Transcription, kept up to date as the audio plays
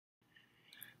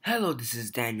Hello, this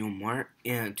is Daniel Mart,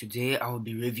 and today I will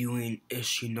be reviewing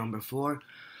issue number 4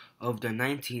 of the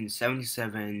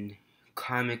 1977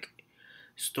 comic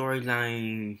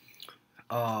storyline,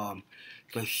 The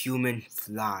Human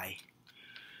Fly.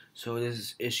 So this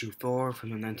is issue 4 from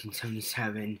the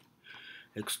 1977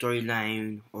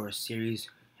 storyline or series,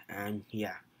 and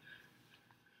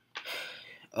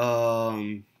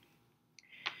um,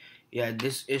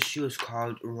 this issue is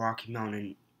called Rocky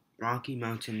Mountain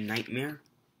Nightmare,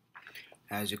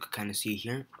 as you can kind of see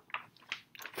here,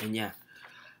 and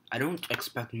I don't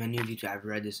expect many of you to have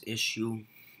read this issue,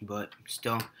 but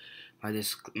still,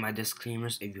 my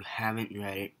disclaimers: if you haven't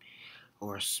read it,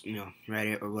 or read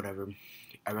it or whatever,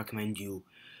 I recommend you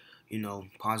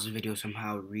pause the video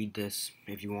somehow, read this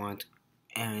if you want,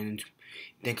 and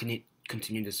then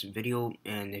continue this video.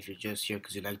 And if you're just here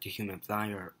because you like the Human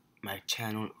Fly or my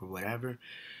channel or whatever,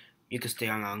 you can stay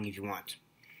along if you want.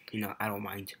 I don't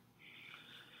mind.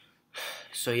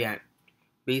 So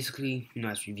basically,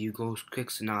 as review goes, quick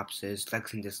synopsis,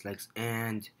 likes and dislikes,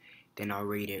 and then I'll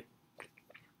rate it.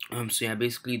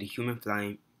 Basically, the Human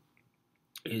Fly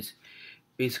is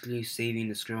basically saving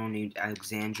this girl named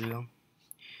Alexandria,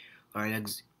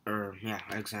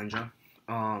 Alexandra,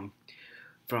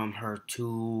 from her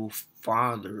two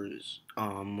fathers.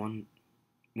 One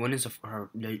is her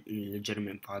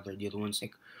legitimate father, the other one's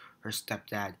like her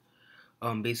stepdad.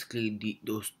 Basically,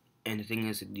 the thing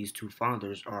is that these two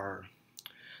fathers are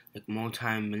like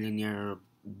multi-millionaire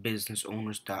business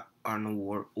owners that are in a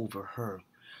war over her.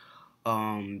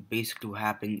 Basically what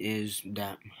happened is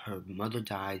that her mother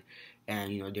died,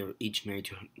 and they were each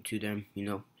married to them,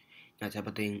 that type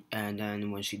of thing. And then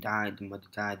when the mother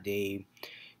died, they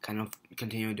kind of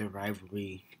continued their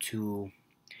rivalry to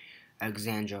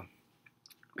Alexandra.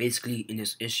 Basically, in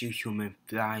this issue, Human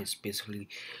Fly is basically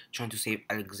trying to save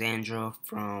Alexandra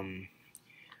from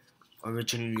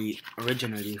originally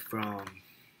from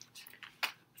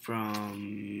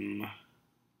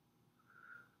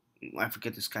I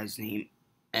forget this guy's name.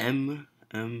 M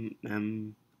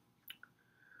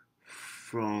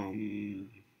from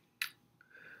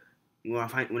when I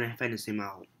find his name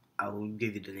out, I will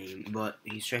give you the name. But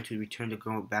he's trying to return the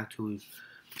girl back to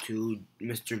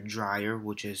Mr. Dryer,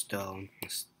 which is the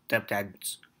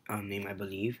stepdad's name, I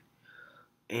believe.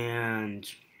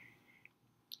 And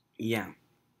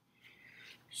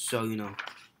so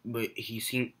but he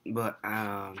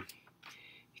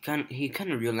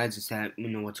kind of realizes that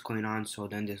what's going on. So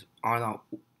then this all out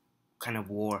kind of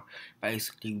war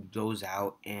basically blows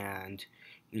out and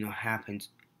happens,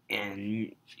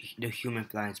 and the Human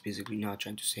Fly is basically now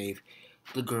trying to save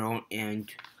the girl and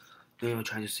trying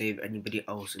to save anybody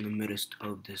else in the midst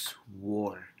of this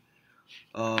war.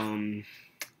 Um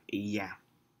yeah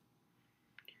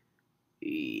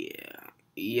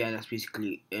that's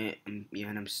basically it. And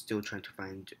I'm still trying to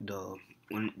find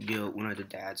one of the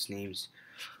dad's names.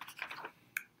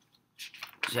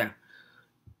 So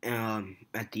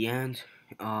at the end,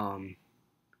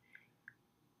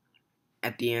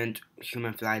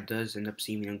 Human Fly does end up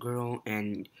saving a girl,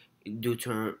 and due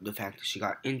to the fact that she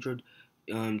got injured,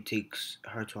 takes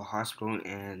her to a hospital,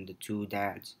 and the two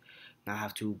dads now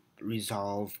have to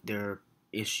resolve their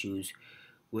issues,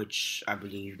 which I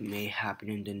believe may happen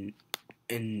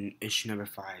in issue number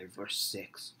 5 or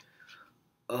 6.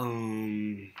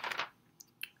 I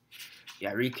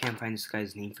really can't find this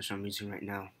guy's name for some reason right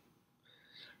now.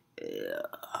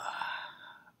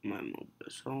 My mobile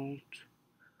assault.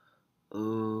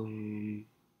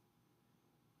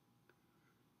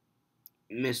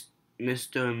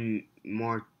 Mr.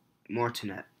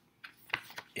 Martinet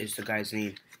is the guy's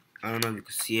name. I don't know if you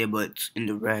can see it, but it's in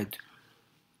the red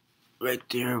right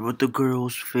there with the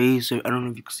girl's face. I don't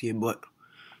know if you can see it, but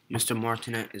Mr.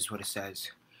 Martinet is what it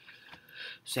says.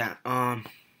 So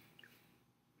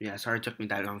sorry it took me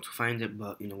that long to find it,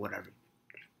 but whatever.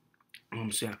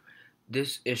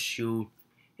 This issue,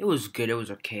 it was good, it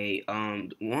was okay.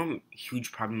 One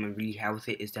huge problem I really have with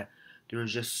it is that there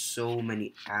was just so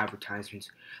many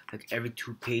advertisements. Like every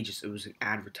 2 pages it was an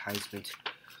advertisement.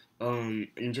 And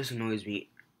it just annoyed me,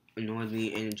 and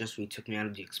it just really took me out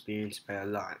of the experience by a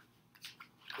lot.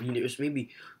 I mean, there was maybe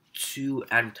 2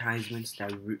 advertisements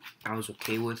that I was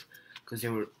okay with, because they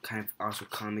were kind of also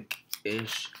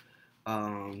comic-ish,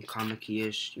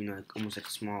 comic-ish, like almost like a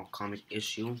small comic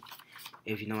issue,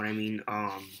 if you know what I mean.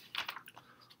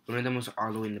 One of them was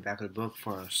all the way in the back of the book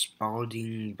for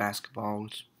Spalding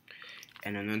basketballs,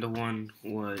 and another one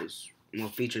was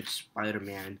featured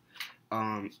Spider-Man,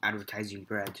 advertising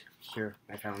bread. Here,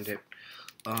 I found it.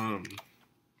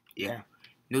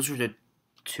 Those were the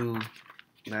 2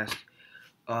 last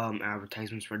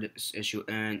advertisements for this issue,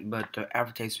 but the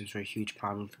advertisements were a huge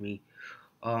problem for me.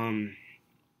 Um,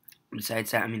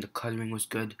 Besides that, I mean, the coloring was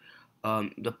good.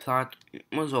 The plot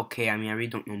was okay. I mean, I really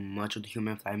don't know much of the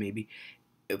Human Fly. Maybe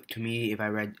to me, if I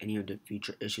read any of the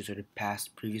future issues or the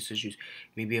past previous issues,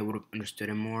 maybe I would have understood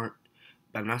it more.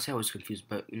 But I'm not saying I was confused,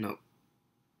 but it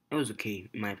was okay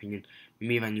in my opinion.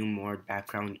 Maybe if I knew more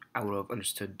background, I would have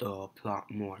understood the plot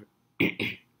more.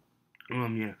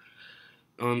 Yeah.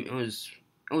 It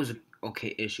was an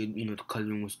okay issue. The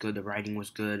coloring was good, the writing was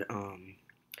good.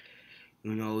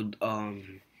 You know,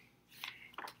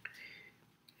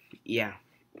 yeah.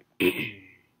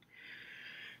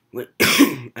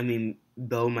 I mean,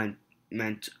 Bill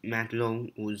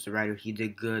Mantlo was the writer. He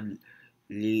did good.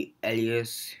 Lee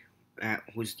Elias,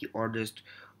 who's the artist.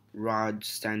 Rod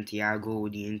Santiago,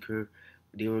 the inker,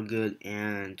 they were good.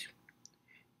 And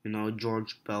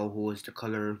George Bell, who was the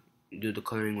color. The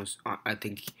coloring was, I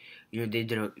think, they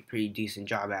did a pretty decent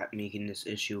job at making this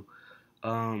issue.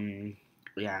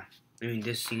 Yeah. I mean,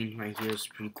 this scene right here is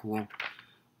pretty cool.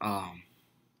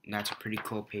 That's a pretty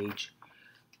cool page.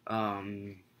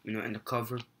 And the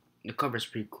cover is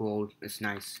pretty cool. It's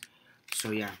nice.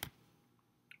 So yeah.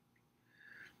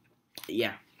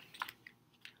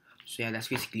 So yeah, that's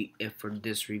basically it for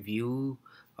this review.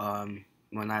 Well,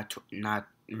 not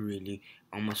really.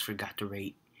 Almost forgot to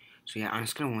rate. So yeah, on a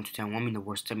scale of 1 to 10, 1 being the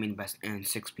worst, 10 being the best, and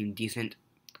 6 being decent.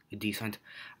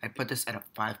 I put this at a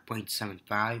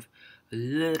 5.75, a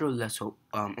little less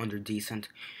under decent.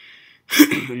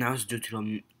 And that was due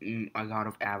to a lot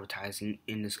of advertising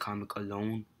in this comic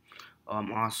alone.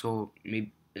 Also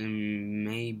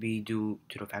maybe due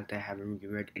to the fact that I haven't really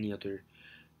read any other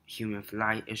Human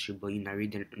Fly issue, but I really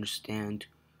didn't understand.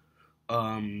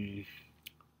 Like,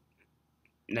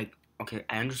 okay,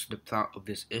 I understood the plot of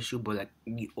this issue, but like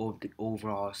the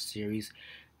overall series,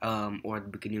 or at the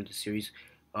beginning of the series,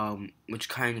 which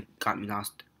kind of got me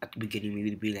lost at the beginning.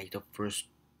 Maybe to be like the first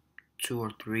 2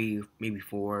 or 3, maybe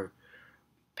 4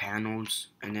 panels,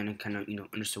 and then I kind of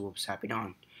understood what was happening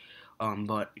on.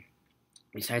 But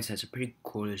besides that, it's a pretty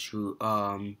cool issue.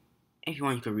 If you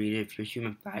want, you can read it. If you're a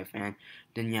Human Fly fan,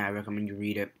 then yeah, I recommend you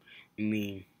read it.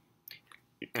 I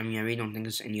really don't think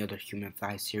there's any other Human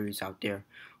Fly series out there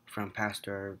from past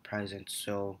or present.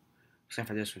 So, except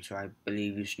for this one, so I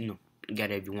believe you should, get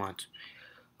it if you want.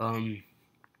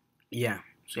 Yeah.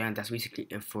 So yeah, that's basically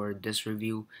it for this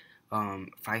review.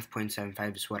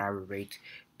 5.75 is what I would rate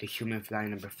the Human Fly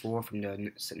number 4 from the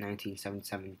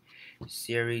 1977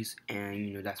 series,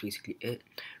 and that's basically it.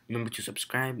 Remember to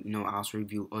subscribe. I also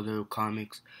review other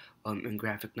comics, and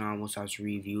graphic novels. I also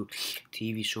review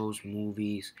TV shows,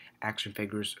 movies, action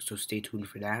figures. So stay tuned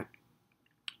for that.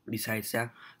 Besides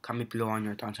that, comment below on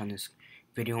your thoughts on this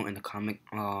video and the comic.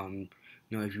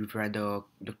 If you've read the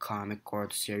comic or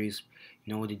the series,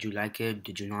 did you like it?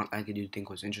 Did you not like it? Do you think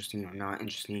it was interesting or not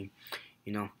interesting?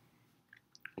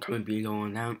 Comment below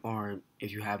on that. Or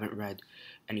if you haven't read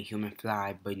any Human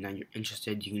Fly, but now you're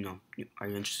interested, are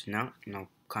you interested now?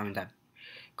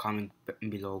 Comment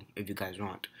below if you guys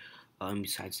want.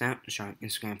 Besides that, share on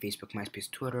Instagram, Facebook, MySpace,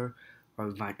 Twitter, or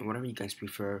Vine, whatever you guys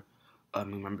prefer.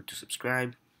 Remember to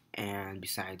subscribe. And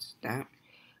besides that,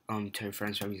 tell your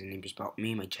friends what reason just about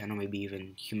me, my channel, maybe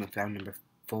even Human Fly number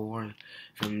 4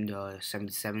 from the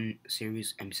 77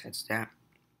 series. And besides that,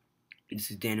 this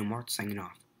is Daniel Mart signing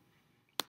off.